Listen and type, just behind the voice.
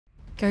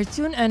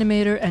Cartoon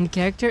Animator and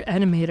Character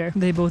Animator.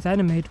 They both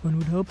animate, one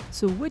would hope.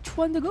 So which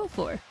one to go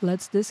for?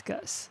 Let's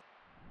discuss.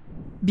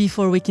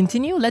 Before we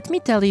continue, let me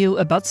tell you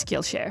about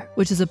Skillshare,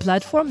 which is a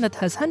platform that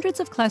has hundreds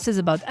of classes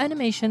about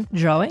animation,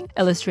 drawing,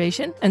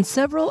 illustration, and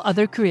several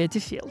other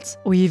creative fields.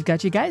 We've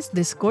got you guys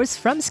this course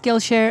from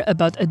Skillshare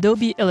about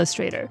Adobe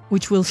Illustrator,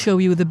 which will show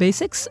you the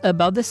basics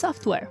about the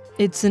software.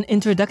 It's an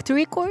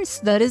introductory course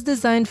that is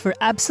designed for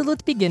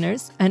absolute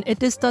beginners, and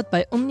it is taught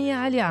by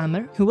Umnia Ali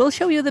Amr, who will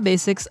show you the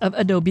basics of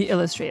Adobe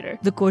Illustrator.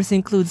 The course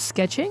includes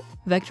sketching,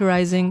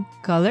 vectorizing,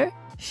 color,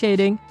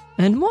 shading,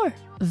 and more.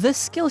 The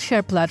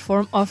Skillshare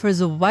platform offers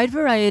a wide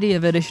variety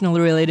of additional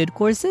related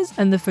courses,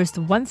 and the first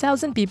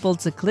 1,000 people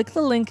to click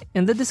the link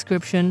in the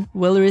description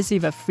will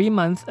receive a free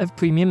month of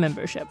premium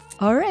membership.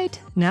 Alright,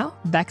 now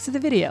back to the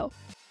video.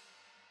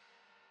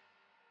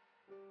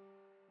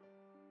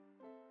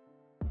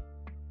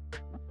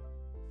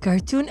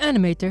 Cartoon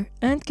Animator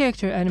and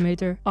Character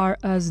Animator are,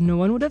 as no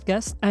one would have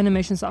guessed,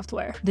 animation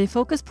software. They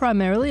focus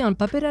primarily on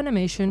puppet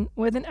animation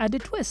with an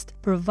added twist,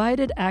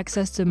 provided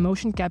access to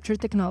motion capture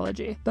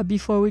technology. But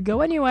before we go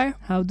anywhere,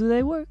 how do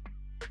they work?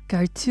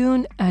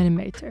 Cartoon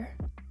Animator.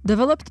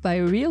 Developed by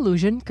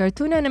Reallusion,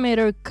 Cartoon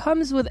Animator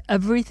comes with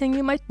everything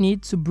you might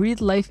need to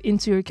breathe life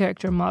into your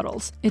character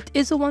models. It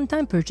is a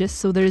one-time purchase,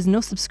 so there is no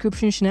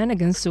subscription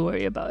shenanigans to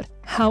worry about.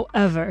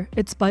 However,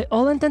 it's by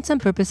all intents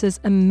and purposes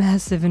a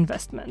massive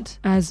investment,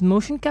 as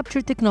motion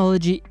capture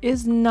technology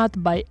is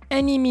not by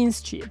any means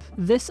cheap.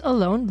 This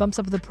alone bumps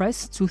up the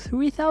price to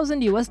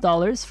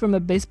 $3,000 from a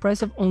base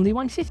price of only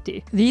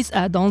 $150. These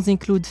add-ons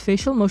include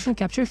facial motion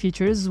capture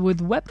features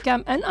with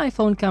webcam and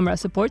iPhone camera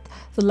support,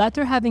 the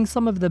latter having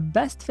some of the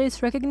best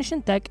face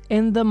recognition tech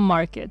in the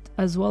market,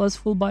 as well as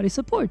full body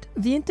support.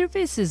 The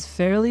interface is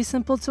fairly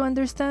simple to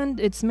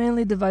understand. It's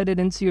mainly divided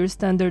into your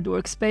standard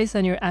workspace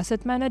and your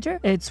asset manager.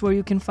 It's where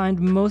you can find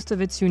most of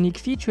its unique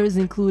features,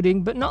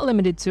 including, but not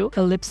limited to,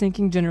 a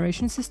lip-syncing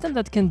generation system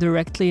that can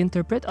directly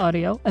interpret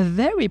audio, a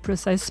very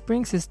precise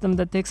spring system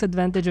that takes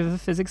advantage of a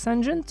physics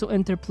engine to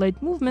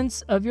interpolate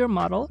movements of your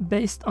model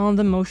based on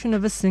the motion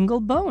of a single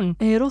bone.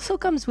 It also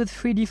comes with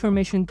 3D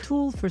formation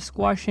tool for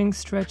squashing,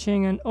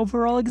 stretching, and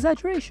overall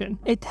exaggeration.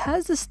 It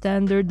has a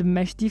standard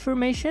mesh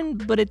deformation,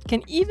 but it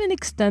can even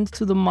extend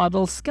to the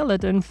model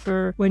skeleton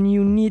for when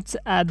you need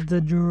to add the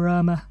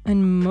drama.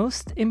 And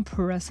most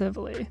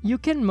impressively, you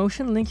can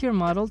motion link your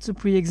model to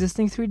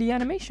pre-existing 3D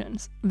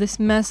animations. This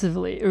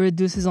massively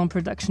reduces on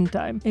production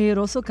time. It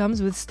also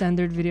comes with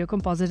standard video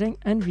compositing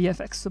and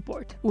VFX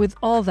support. With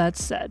all that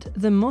said,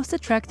 the most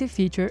attractive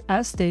feature,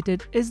 as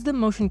stated, is the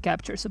motion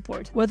capture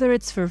support. Whether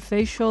it's for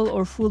facial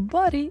or full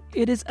body,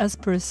 it is as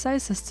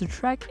precise as to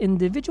track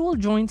individual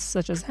joints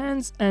such as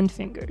hands and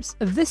fingers.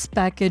 This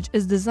package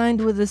is designed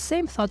with the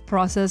same thought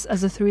process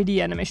as a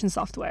 3D animation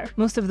software.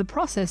 Most of the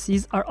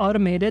processes are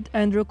automated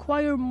and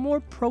require more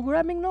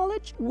programming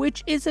knowledge,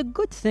 which is a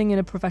good thing in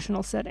a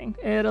professional setting.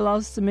 It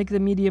allows to make the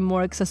medium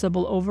more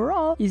accessible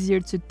overall, easier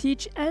to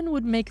teach, and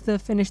would make the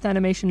finished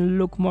animation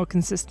look more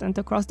consistent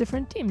across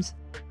different teams.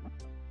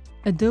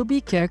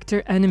 Adobe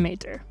Character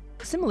Animator.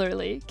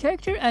 Similarly,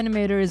 Character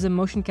Animator is a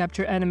motion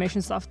capture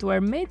animation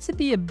software made to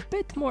be a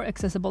bit more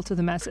accessible to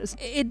the masses.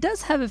 It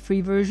does have a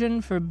free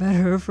version, for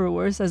better or for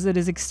worse, as it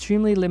is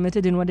extremely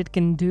limited in what it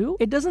can do.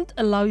 It doesn't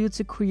allow you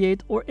to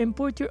create or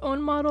import your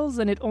own models,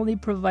 and it only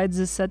provides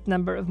a set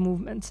number of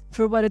movements.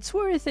 For what it's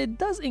worth, it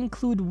does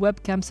include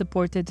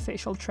webcam-supported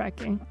facial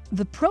tracking.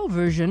 The Pro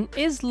version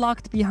is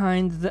locked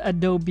behind the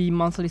Adobe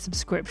monthly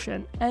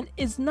subscription, and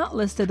is not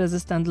listed as a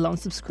standalone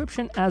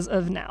subscription as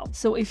of now.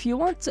 So if you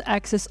want to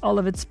access all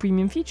of its premium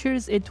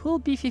features, it will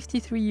be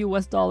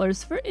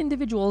 $53 for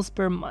individuals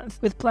per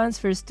month, with plans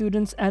for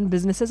students and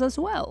businesses as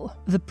well.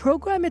 The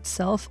program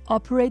itself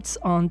operates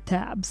on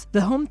tabs.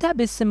 The Home tab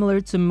is similar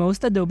to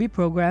most Adobe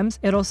programs.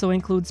 It also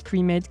includes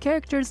pre-made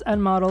characters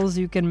and models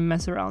you can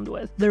mess around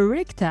with. The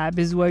Rig tab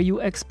is where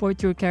you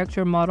export your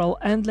character model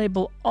and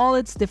label all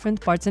its different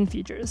parts and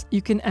features.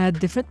 You can add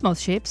different mouth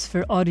shapes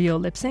for audio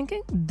lip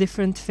syncing,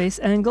 different face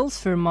angles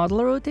for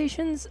model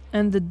rotations,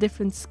 and the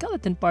different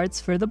skeleton parts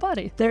for the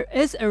body. There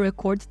is a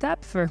Record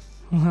tab for,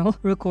 well,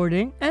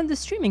 recording, and the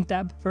Streaming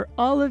tab for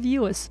all of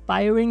you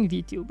aspiring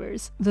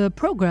VTubers. The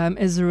program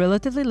is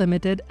relatively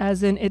limited,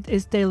 as in it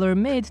is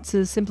tailor-made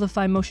to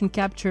simplify motion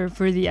capture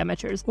for the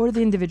amateurs or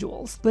the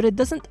individuals, but it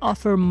doesn't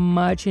offer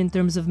much in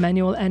terms of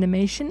manual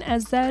animation,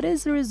 as that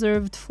is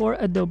reserved for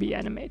Adobe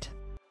Animate.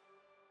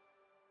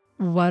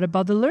 What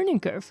about the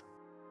learning curve?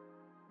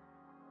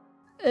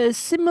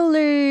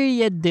 Similar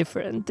yet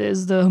different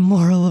is the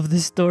moral of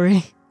this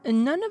story.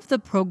 None of the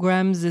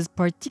programs is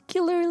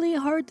particularly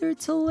harder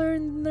to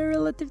learn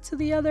relative to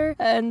the other,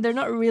 and they're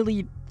not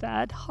really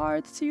that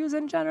hard to use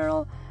in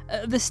general.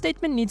 The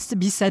statement needs to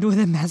be said with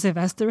a massive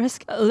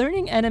asterisk.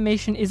 Learning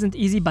animation isn't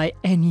easy by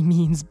any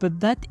means, but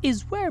that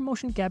is where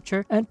motion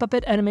capture and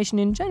puppet animation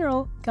in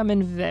general come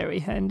in very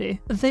handy.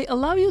 They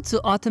allow you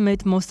to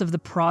automate most of the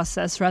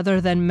process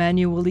rather than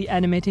manually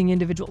animating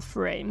individual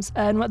frames,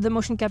 and what the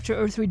motion capture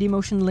or 3D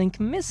motion link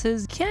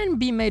misses can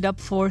be made up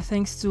for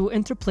thanks to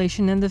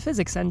interpolation and the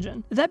physics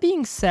engine. That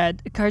being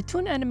said,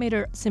 Cartoon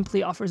Animator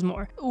simply offers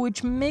more,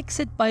 which makes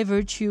it by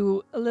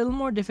virtue a little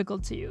more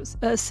difficult to use.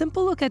 A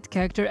simple look at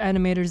Character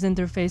Animator's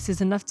interface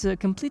is enough to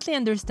completely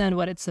understand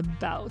what it's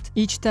about.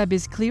 Each tab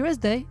is clear as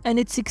day, and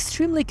it's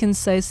extremely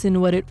concise in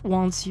what it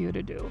wants you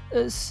to do,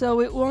 so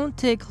it won't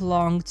take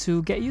long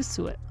to get used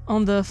to it.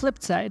 On the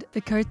flip side, the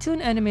Cartoon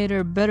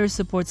Animator better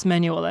supports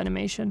manual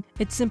animation.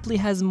 It simply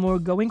has more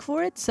going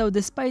for it, so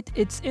despite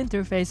its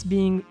interface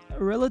being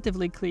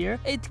relatively clear,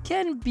 it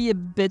can be a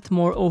bit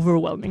more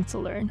overwhelming to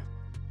learn.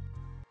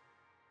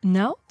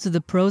 Now to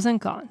the pros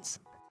and cons.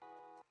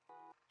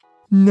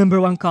 Number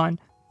 1 con: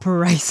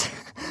 price.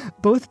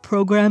 Both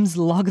programs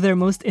log their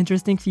most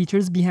interesting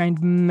features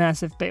behind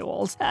massive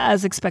paywalls,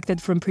 as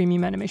expected from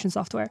premium animation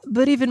software.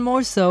 But even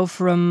more so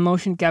from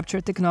motion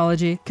capture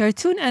technology.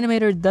 Cartoon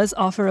Animator does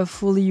offer a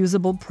fully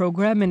usable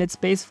program in its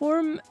base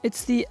form.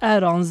 It's the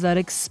add-ons that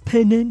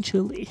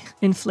exponentially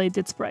inflate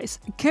its price.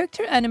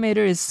 Character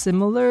Animator is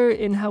similar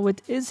in how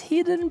it is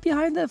hidden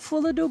behind a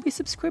full Adobe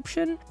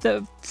subscription.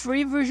 The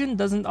free version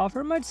doesn't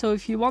offer much, so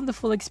if you want the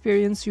full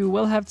experience, you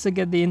will have to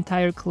get the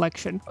entire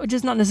collection, which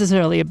is not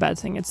necessarily a bad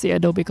thing. It's the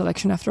Adobe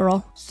collection after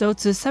all. So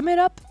to sum it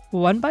up,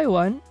 one by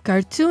one,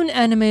 Cartoon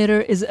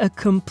Animator is a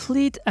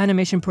complete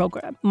animation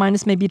program,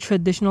 minus maybe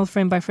traditional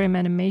frame-by-frame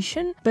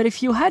animation, but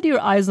if you had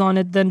your eyes on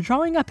it, then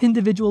drawing up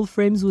individual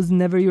frames was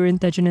never your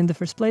intention in the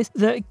first place.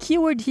 The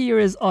keyword here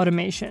is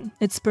automation.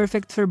 It's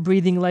perfect for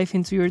breathing life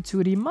into your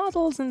 2D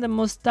models in the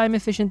most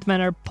time-efficient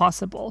manner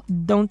possible.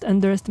 Don't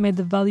underestimate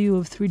the value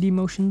of 3D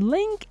motion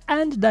link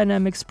and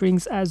dynamic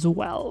springs as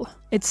well.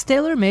 It's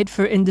tailor-made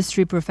for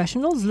industry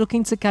professionals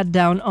looking to cut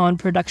down on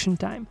production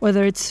time,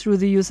 whether it's through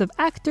the use of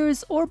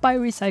actors or by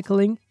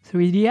recycling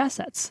 3D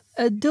assets.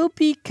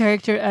 Adobe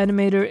Character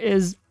Animator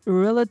is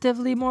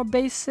relatively more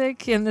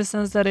basic in the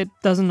sense that it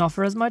doesn't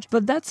offer as much,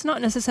 but that's not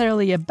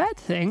necessarily a bad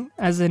thing,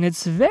 as in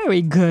it's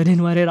very good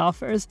in what it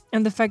offers,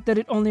 and the fact that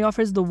it only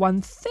offers the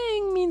one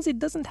thing means it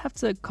doesn't have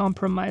to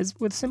compromise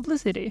with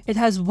simplicity. It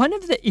has one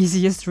of the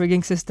easiest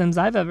rigging systems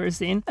I've ever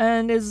seen,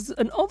 and is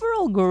an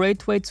overall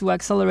great way to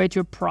accelerate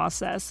your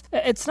process.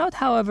 It's not,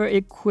 however,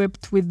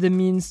 equipped with the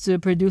means to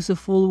produce a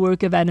full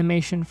work of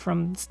animation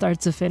from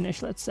start to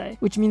finish, let's say,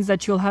 which means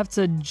that you'll have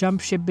to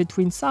jump ship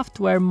between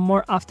software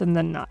more often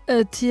than not.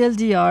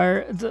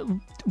 TLDR, the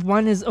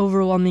one is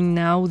overwhelming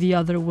now, the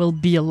other will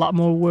be a lot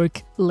more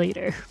work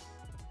later.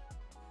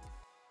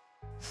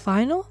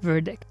 Final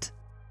verdict.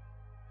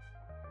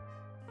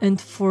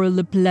 And for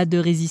le plat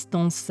de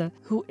résistance,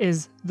 who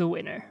is the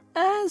winner?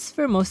 As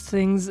for most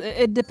things,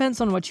 it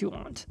depends on what you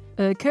want.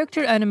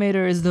 Character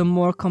Animator is the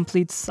more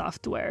complete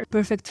software,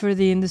 perfect for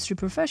the industry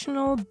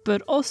professional,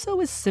 but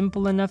also is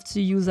simple enough to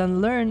use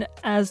and learn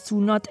as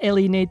to not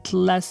alienate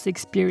less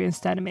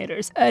experienced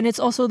animators. And it's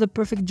also the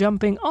perfect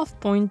jumping off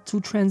point to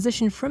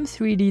transition from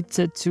 3D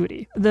to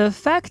 2D. The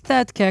fact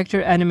that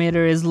Character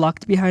Animator is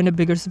locked behind a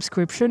bigger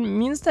subscription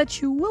means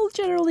that you will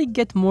generally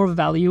get more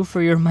value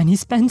for your money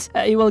spent.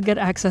 You will get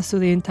access to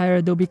the entire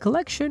Adobe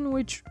collection,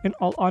 which in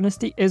all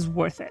honesty is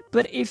worth it.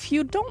 But if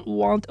you don't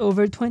want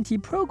over 20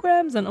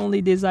 programs and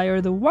only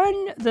desire the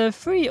one, the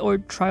free or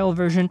trial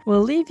version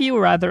will leave you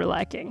rather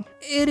lacking.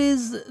 It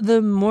is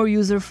the more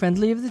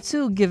user-friendly of the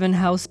two, given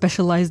how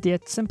specialized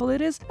yet simple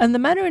it is, and the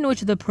manner in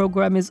which the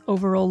program is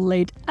overall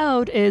laid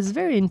out is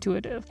very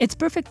intuitive. It's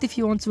perfect if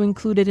you want to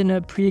include it in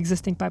a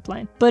pre-existing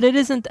pipeline, but it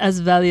isn't as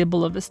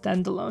valuable of a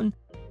standalone.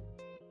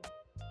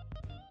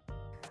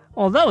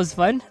 Well, that was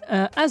fun.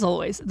 As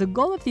always, the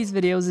goal of these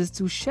videos is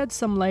to shed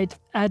some light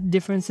at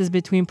differences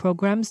between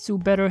programs to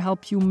better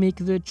help you make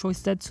the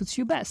choice that suits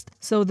you best.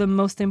 So the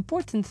most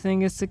important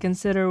thing is to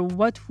consider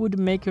what would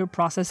make your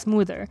process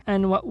smoother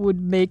and what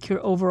would make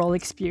your overall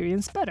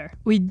experience better.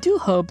 We do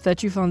hope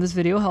that you found this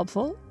video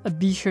helpful.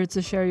 Be sure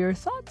to share your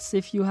thoughts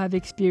if you have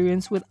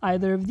experience with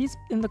either of these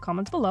in the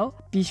comments below.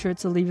 Be sure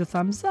to leave a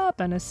thumbs up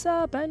and a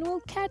sub, and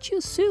we'll catch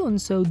you soon,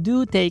 so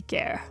do take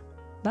care.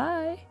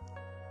 Bye!